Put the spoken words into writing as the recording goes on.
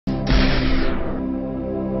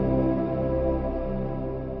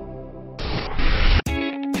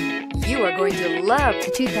are going to love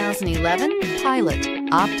the 2011 Pilot.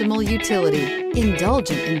 Optimal utility,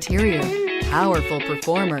 indulgent interior, powerful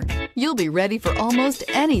performer. You'll be ready for almost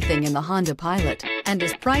anything in the Honda Pilot and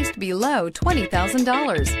is priced below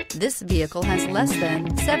 $20,000. This vehicle has less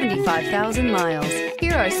than 75,000 miles.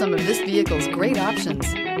 Here are some of this vehicle's great options: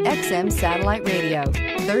 XM satellite radio,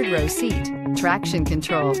 third row seat, traction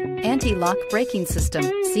control, anti-lock braking system,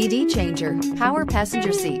 CD changer, power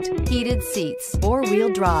passenger seat, heated seats, four-wheel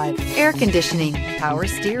drive, air conditioning, power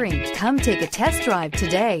steering. Come take a test drive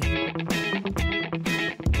today.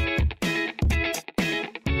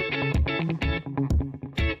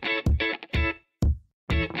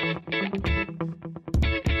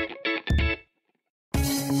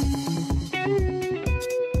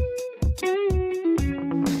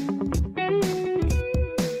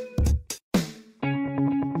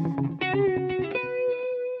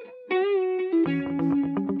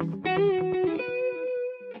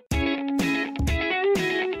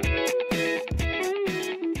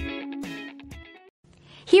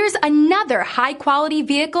 Here's another high-quality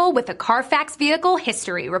vehicle with a Carfax Vehicle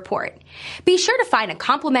History Report. Be sure to find a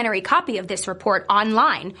complimentary copy of this report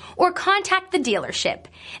online or contact the dealership.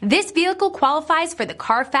 This vehicle qualifies for the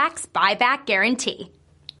Carfax Buyback Guarantee.